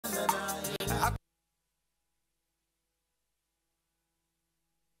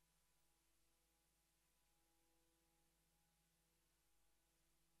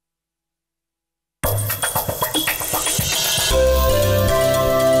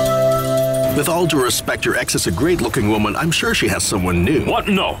With all due respect, your ex is a great-looking woman. I'm sure she has someone new. What?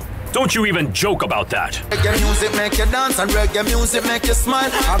 No. Don't you even joke about that. Reggae music make you dance and reggae music make you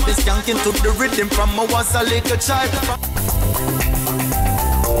smile. I've been skanking to the rhythm from I was a little child.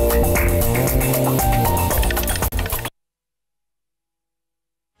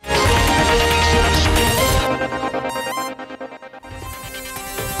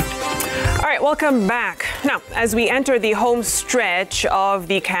 Welcome back. Now, as we enter the home stretch of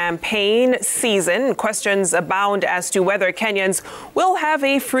the campaign season, questions abound as to whether Kenyans will have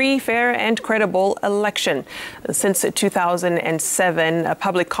a free, fair and credible election. Since 2007,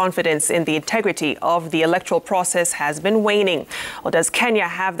 public confidence in the integrity of the electoral process has been waning. Or does Kenya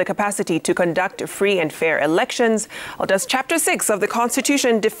have the capacity to conduct free and fair elections? Or does Chapter 6 of the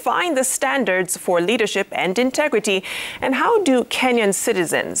Constitution define the standards for leadership and integrity? And how do Kenyan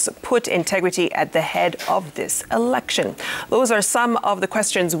citizens put integrity at the head of this election? Those are some of the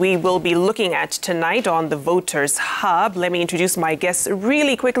questions we will be looking at tonight on the Voters Hub. Let me introduce my guests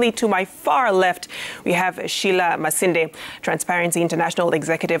really quickly. To my far left, we have Sheila Masinde, Transparency International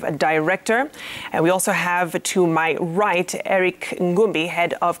Executive Director. And we also have to my right, Eric Ngumbi,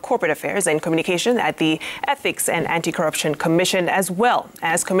 Head of Corporate Affairs and Communication at the Ethics and Anti-Corruption Commission, as well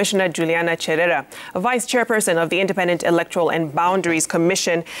as Commissioner Juliana Cherera, Vice Chairperson of the Independent Electoral and Boundaries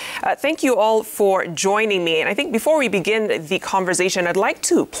Commission. Thank you all for joining me. And I think before we begin the conversation, I'd like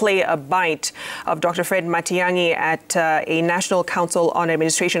to play a bite of Dr. Fred Matiang'i at a National Council on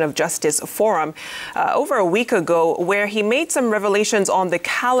Administration of Justice forum over a week ago, where he made some revelations on the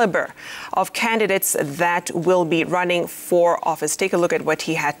caliber of candidates that will be running for office. Take a look at what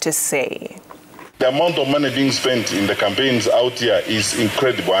he had to say. The amount of money being spent in the campaigns out here is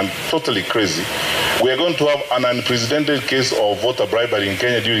incredible and totally crazy. We are going to have an unprecedented case of voter bribery in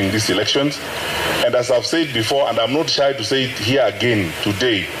Kenya during these elections. And as I've said before, and I'm not shy to say it here again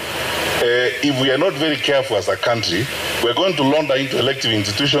today, if we are not very careful as a country, we're going to launder into elective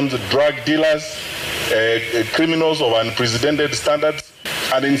institutions drug dealers, criminals of unprecedented standards.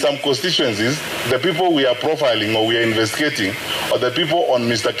 And in some constituencies, the people we are profiling or we are investigating, or the people on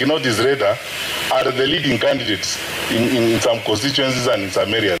Mr. Kinoti's radar, are the leading candidates in some constituencies and in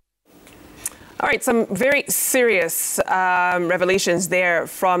some areas. All right, some very serious revelations there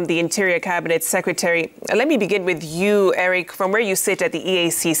from the Interior Cabinet Secretary. Let me begin with you, Eric, from where you sit at the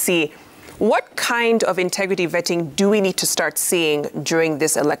EACC. What kind of integrity vetting do we need to start seeing during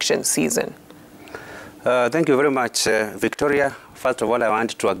this election season? Thank you very much, Victoria. First of all, I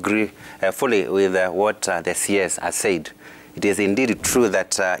want to agree fully with what the CS has said. It is indeed true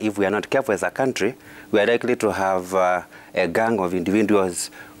that if we are not careful as a country, we are likely to have a gang of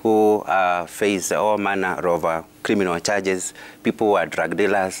individuals who face all manner of criminal charges, people who are drug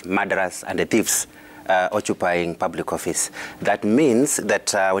dealers, murderers, and thieves occupying public office. That means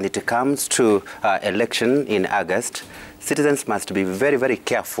that when it comes to election in August, citizens must be very, very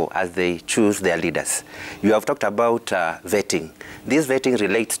careful as they choose their leaders. You have talked about vetting. This vetting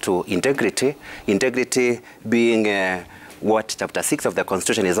relates to integrity, integrity being what Chapter 6 of the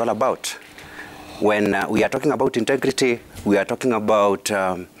Constitution is all about. When we are talking about integrity, we are talking about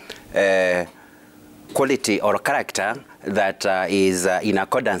quality or character that is in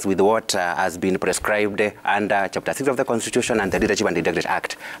accordance with what has been prescribed under Chapter 6 of the Constitution and the Leadership and Integrity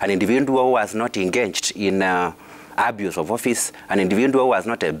Act. An individual who has not engaged in abuse of office, an individual who has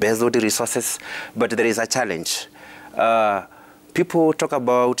not embezzled resources, but there is a challenge. People talk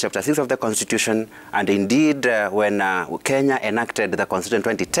about Chapter 6 of the Constitution, and indeed, when Kenya enacted the Constitution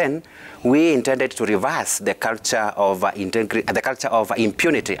in 2010, we intended to reverse the culture of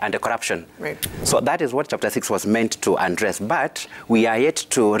impunity and corruption. Right. So that is what Chapter 6 was meant to address. But we are yet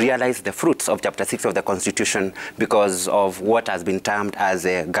to realize the fruits of Chapter 6 of the Constitution because of what has been termed as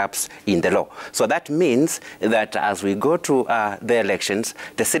gaps in the law. So that means that as we go to the elections,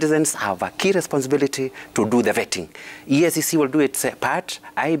 the citizens have a key responsibility to do the vetting. EACC will do its part,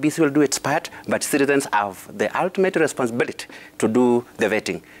 IEBC will do its part, but citizens have the ultimate responsibility to do the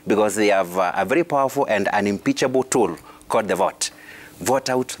vetting because they have a very powerful and unimpeachable tool called the vote. Vote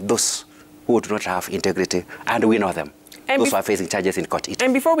out those who do not have integrity, and we know them. And those who are facing charges in court.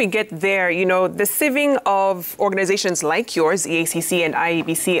 And before we get there, you know, the sieving of organizations like yours, EACC and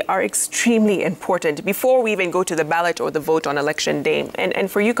IEBC, are extremely important before we even go to the ballot or the vote on election day. And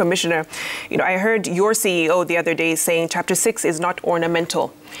for you, Commissioner, you know, I heard your CEO the other day saying Chapter 6 is not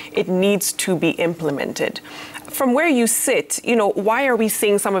ornamental. It needs to be implemented. From where you sit, you know, why are we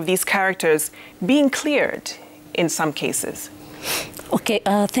seeing some of these characters being cleared in some cases? Okay,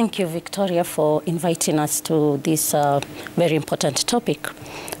 thank you, Victoria, for inviting us to this very important topic.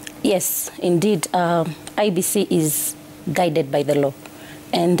 Yes, indeed, IEBC is guided by the law.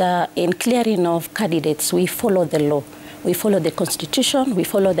 And in clearing of candidates, we follow the law. We follow the Constitution, we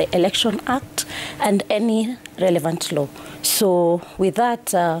follow the Election Act, and any relevant law. So with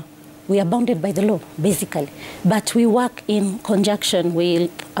that, we are bounded by the law, basically. But we work in conjunction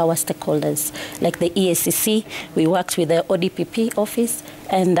with our stakeholders, like the EACC. We worked with the ODPP office,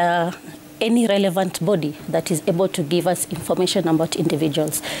 and any relevant body that is able to give us information about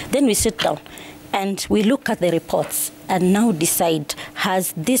individuals. Then we sit down and we look at the reports and now decide,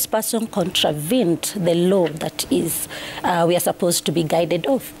 has this person contravened the law that is we are supposed to be guided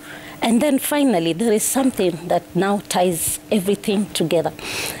of? And then finally, there is something that now ties everything together,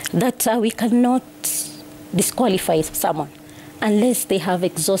 that we cannot disqualify someone unless they have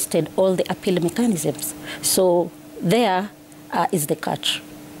exhausted all the appeal mechanisms. So there is the catch.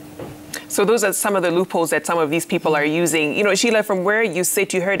 So those are some of the loopholes that some of these people are using. You know, Sheila, from where you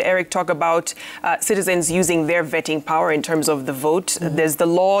sit, you heard Eric talk about citizens using their vetting power in terms of the vote. There's the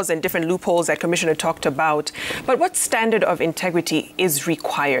laws and different loopholes that Commissioner talked about. But what standard of integrity is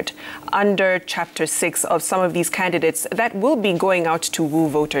required under Chapter 6 of some of these candidates that will be going out to woo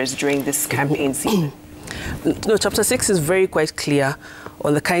voters during this campaign season? No, Chapter 6 is very quite clear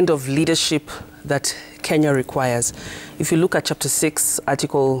on the kind of leadership that Kenya requires. If you look at Chapter 6,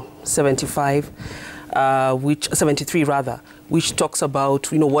 Article 73 rather, which talks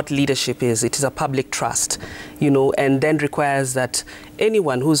about, what leadership is. It is a public trust, and then requires that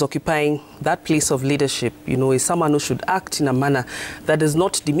anyone who's occupying that place of leadership, is someone who should act in a manner that does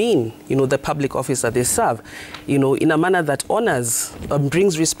not demean, the public office that they serve, in a manner that honors,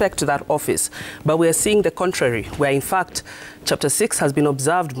 brings respect to that office. But we're seeing the contrary, where in fact, Chapter 6 has been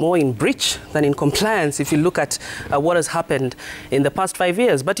observed more in breach than in compliance if you look at what has happened in the past 5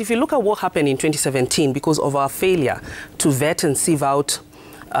 years. But if you look at what happened in 2017 because of our failure to vet and sieve out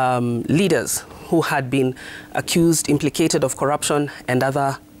leaders who had been accused, implicated of corruption and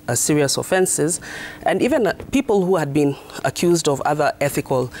other serious offenses, and even people who had been accused of other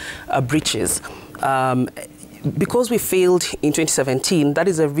ethical breaches. Because we failed in 2017, that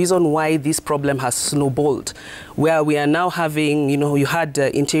is a reason why this problem has snowballed, where we are now having, you had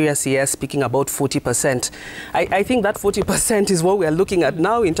Interior CS speaking about 40%. I think that 40% is what we are looking at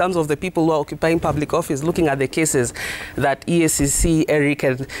now in terms of the people who are occupying public office, looking at the cases that EACC, Eric,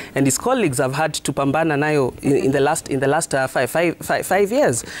 and his colleagues have had to pambana nayo in the last 5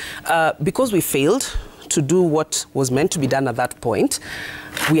 years. Because we failed to do what was meant to be done at that point,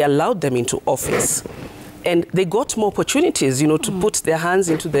 we allowed them into office. And they got more opportunities, to put their hands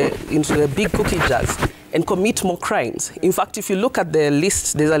into the big cookie jars and commit more crimes. In fact, if you look at the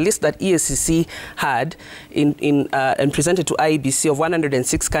list, there's a list that EACC had and presented to IEBC of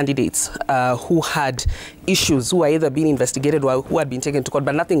 106 candidates who had issues, who were either being investigated or who had been taken to court,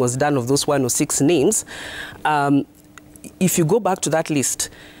 but nothing was done of those 106 names. If you go back to that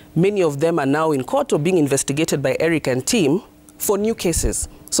list, many of them are now in court or being investigated by Eric and team for new cases.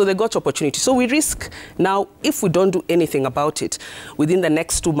 So they got opportunity. So we risk now, if we don't do anything about it within the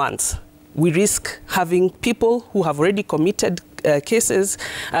next 2 months, we risk having people who have already committed cases,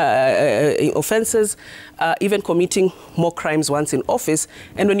 offenses, even committing more crimes once in office.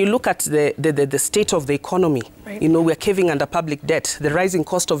 And when you look at the state of the economy, right, we're caving under public debt, the rising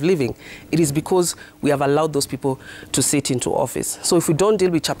cost of living, it is because we have allowed those people to sit into office. So if we don't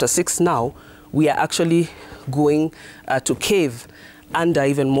deal with Chapter 6 now, we are actually going to cave under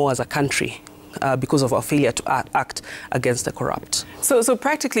even more as a country because of our failure to act against the corrupt. So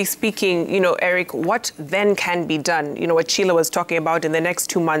practically speaking, Eric, what then can be done? What Sheila was talking about, in the next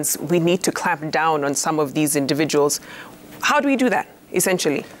 2 months, we need to clamp down on some of these individuals. How do we do that,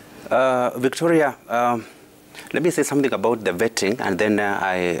 essentially? Victoria, let me say something about the vetting, and then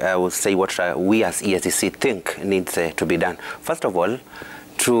I will say what we as EACC think needs to be done. First of all,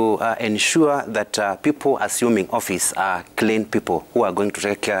 to ensure that people assuming office are clean people who are going to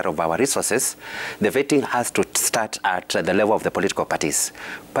take care of our resources, the vetting has to start at the level of the political parties.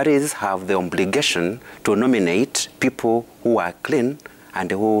 Parties have the obligation to nominate people who are clean and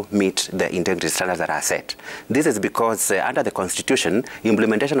who meet the integrity standards that are set. This is because under the Constitution,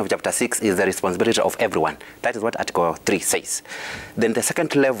 implementation of Chapter 6 is the responsibility of everyone. That is what Article 3 says. Then the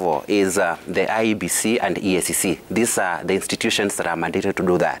second level is the IEBC and EACC. These are the institutions that are mandated to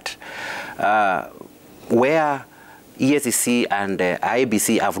do that. Where EACC and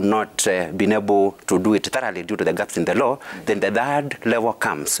IEBC have not been able to do it thoroughly due to the gaps in the law, then the third level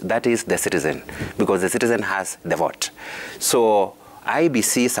comes. That is the citizen, because the citizen has the vote. So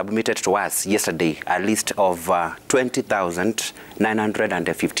IEBC submitted to us yesterday a list of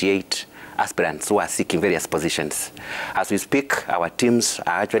 20,958 aspirants who are seeking various positions. As we speak, our teams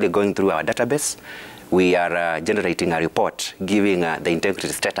are actually going through our database. we are generating a report giving the integrity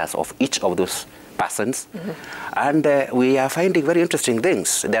status of each of those persons. And we are finding very interesting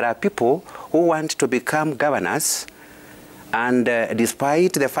things. There are people who want to become governors, and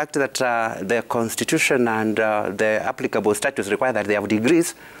despite the fact that the Constitution and the applicable statutes require that they have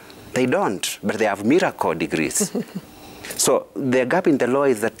degrees, they don't, but they have miracle degrees. So the gap in the law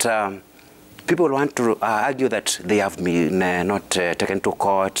is that people want to argue that they have been not taken to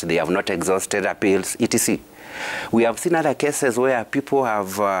court, they have not exhausted appeals, etc. We have seen other cases where people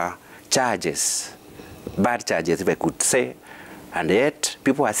have charges, bad charges, if I could say, and yet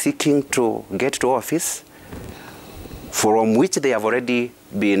people are seeking to get to office from which they have already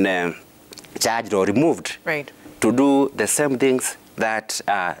been charged or removed, right, to do the same things that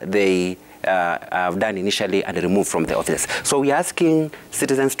they have done initially and removed from the office. So we are asking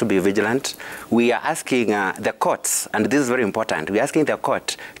citizens to be vigilant. We are asking the courts, and this is very important, we are asking the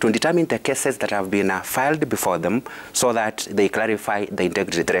court to determine the cases that have been filed before them so that they clarify the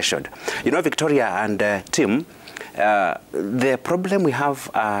integrity threshold. You know, Victoria and Tim, the problem we have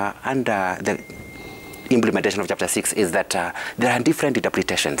under the implementation of Chapter 6 is that there are different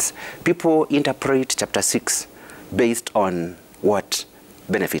interpretations. People interpret Chapter 6 based on what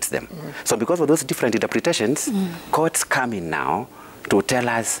benefits them. So because of those different interpretations, courts come in now to tell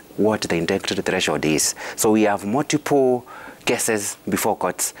us what the integrity threshold is. So we have multiple cases before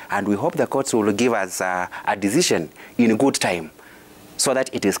courts, and we hope the courts will give us a decision in good time so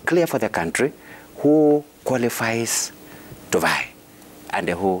that it is clear for the country who qualifies to vie and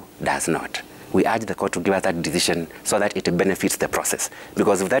who does not. We urge the court to give us that decision so that it benefits the process.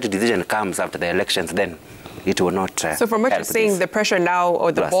 Because if that decision comes after the elections, then it will not So from what you're saying, the pressure now,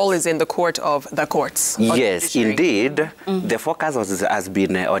 or the ball is in the court of the courts? Yes, indeed. The focus has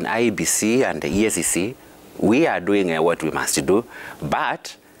been on IEBC and the EACC. We are doing what we must do,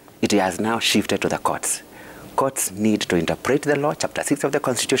 but it has now shifted to the courts. Courts need to interpret the law, Chapter 6 of the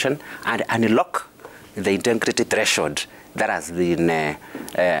Constitution, and unlock the integrity threshold that has been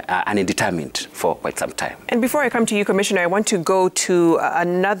undetermined for quite some time. And before I come to you, Commissioner, I want to go to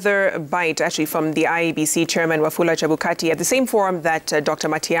another bite, actually, from the IEBC Chairman, Wafula Chebukati, at the same forum that Dr.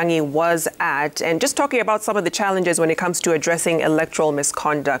 Matiang'i was at, and just talking about some of the challenges when it comes to addressing electoral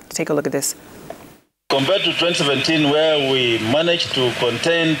misconduct. Take a look at this. Compared to 2017, where we managed to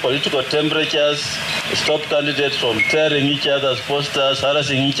contain political temperatures, stop candidates from tearing each other's posters,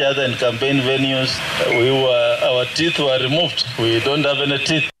 harassing each other in campaign venues, our teeth were removed. We don't have any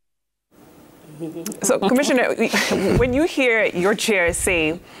teeth. So, Commissioner, when you hear your chair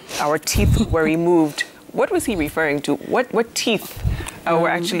say our teeth were removed, what was he referring to? What teeth were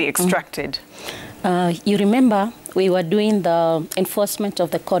actually extracted? You remember we were doing the enforcement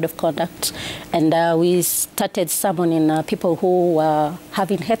of the Code of Conduct, and we started summoning people who were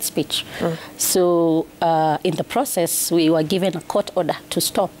having hate speech. So in the process, we were given a court order to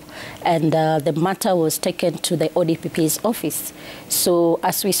stop, and the matter was taken to the ODPP's office. So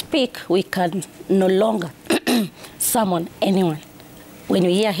as we speak, we can no longer summon anyone. When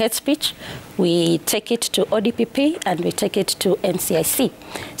we hear hate speech, we take it to ODPP and we take it to NCIC.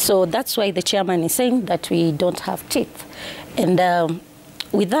 So that's why the chairman is saying that we don't have teeth. And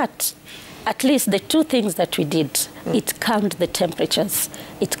with that, at least the two things that we did, it calmed the temperatures.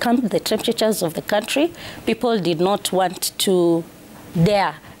 It calmed the temperatures of the country. People did not want to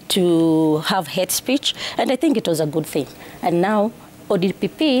dare to have hate speech, and I think it was a good thing. And now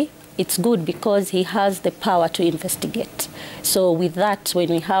ODPP, it's good because he has the power to investigate. So with that, when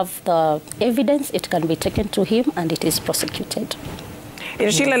we have the evidence, it can be taken to him and it is prosecuted.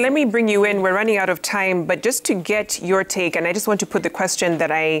 Sheila, let me bring you in. We're running out of time, but just to get your take, and I just want to put the question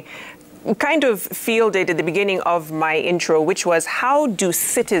that I kind of fielded at the beginning of my intro, which was, how do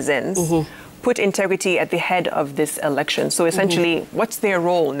citizens put integrity at the head of this election? So essentially, what's their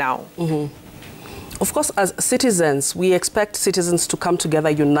role now? Of course, as citizens, we expect citizens to come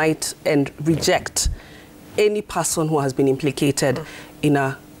together, unite, and reject any person who has been implicated in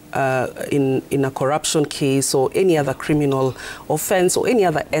a corruption case or any other criminal offense or any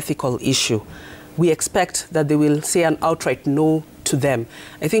other ethical issue. We expect that they will say an outright no to them.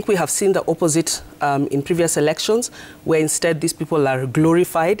 I think we have seen the opposite in previous elections, where instead these people are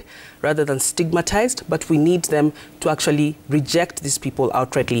glorified rather than stigmatized, but we need them to actually reject these people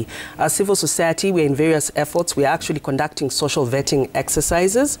outrightly. As civil society, we're in various efforts. We're actually conducting social vetting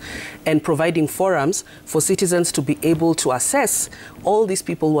exercises and providing forums for citizens to be able to assess all these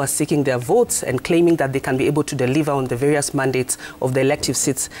people who are seeking their votes and claiming that they can be able to deliver on the various mandates of the elective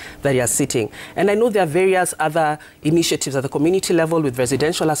seats that they are sitting. And I know there are various other initiatives at the community level with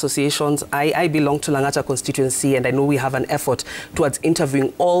residential associations. I belong belong to Langata constituency, and I know we have an effort towards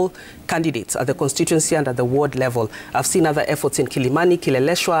interviewing all candidates at the constituency and at the ward level. I've seen other efforts in Kilimani,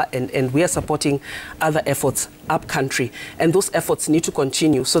 Kileleshwa, and we are supporting other efforts up country. And those efforts need to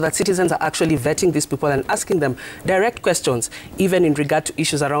continue so that citizens are actually vetting these people and asking them direct questions, even in regard to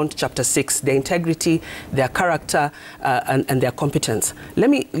issues around Chapter 6, their integrity, their character, and their competence. Let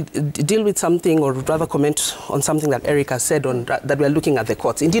me deal with something, or rather comment on something that Eric has said on that we are looking at the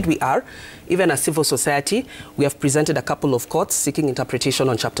courts. Indeed, we are. Even as civil society, we have presented a couple of courts seeking interpretation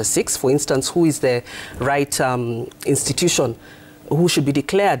on Chapter 6. For instance, who is the right institution who should be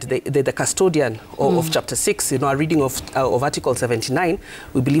declared the custodian of Chapter 6. You know, a reading of Article 79,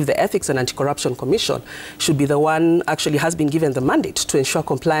 we believe the Ethics and Anti-Corruption Commission should be the one actually has been given the mandate to ensure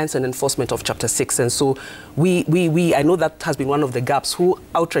compliance and enforcement of Chapter 6. And so I know that has been one of the gaps. Who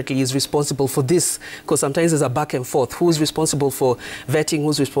outrightly is responsible for this? Because sometimes there's a back and forth. Who's responsible for vetting?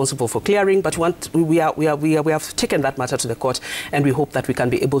 Who's responsible for clearing? But we have taken that matter to the court, and we hope that we can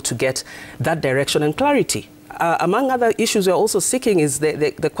be able to get that direction and clarity. Among other issues we're also seeking is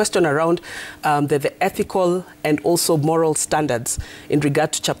the question around the ethical and also moral standards in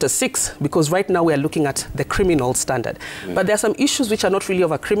regard to Chapter 6, because right now we are looking at the criminal standard. But there are some issues which are not really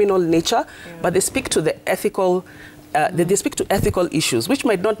of a criminal nature, but they speak to the ethical they speak to ethical issues, which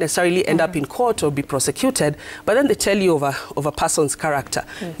might not necessarily end up in court or be prosecuted, but then they tell you of a person's character,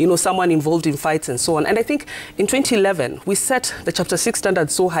 you know, someone involved in fights and so on. And I think in 2011, we set the Chapter 6 standard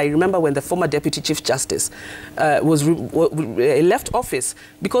so high. Remember when the former Deputy Chief Justice left office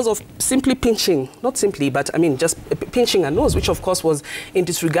because of simply pinching, not simply, but I mean just pinching a nose, which of course was in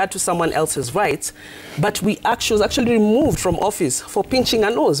disregard to someone else's rights. But she was actually removed from office for pinching a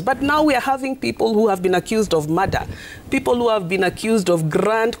nose. But now we are having people who have been accused of murder, people who have been accused of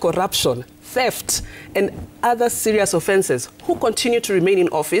grand corruption, theft, and other serious offenses, who continue to remain in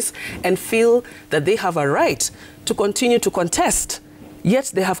office and feel that they have a right to continue to contest,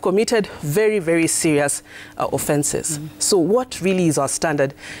 yet they have committed very, very serious offenses. So what really is our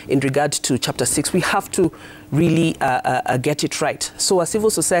standard in regard to Chapter 6? We have to really get it right. So as civil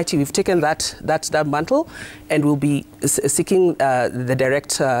society, we've taken that mantle, and we'll be seeking the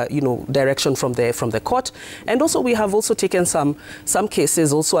direct, direction from the court. And also, we have also taken some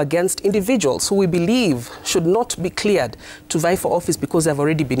cases also against individuals who we believe should not be cleared to vie for office because they've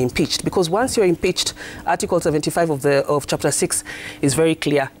already been impeached. Because once you're impeached, Article 75 of Chapter 6 is very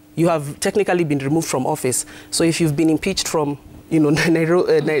clear. You have technically been removed from office. So if you've been impeached from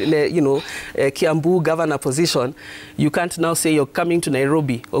Kiambu governor position, you can't now say you're coming to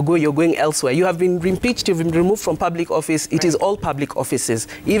Nairobi or you're going elsewhere. You have been impeached, you've been removed from public office. It is all public offices.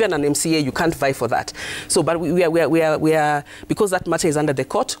 Even an MCA, you can't vie for that. So, but we are because that matter is under the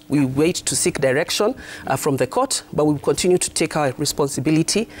court, we wait to seek direction from the court, but we will continue to take our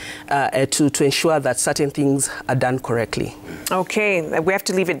responsibility to ensure that certain things are done correctly. Okay, we have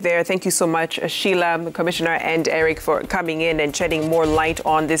to leave it there. Thank you so much, Sheila, Commissioner, and Eric, for coming in and shedding more light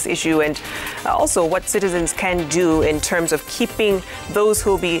on this issue, and also what citizens can do in terms of keeping those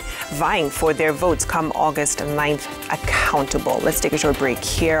who will be vying for their votes come August 9th accountable. Let's take a short break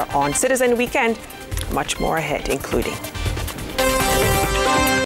here on Citizen Weekend. Much more ahead, including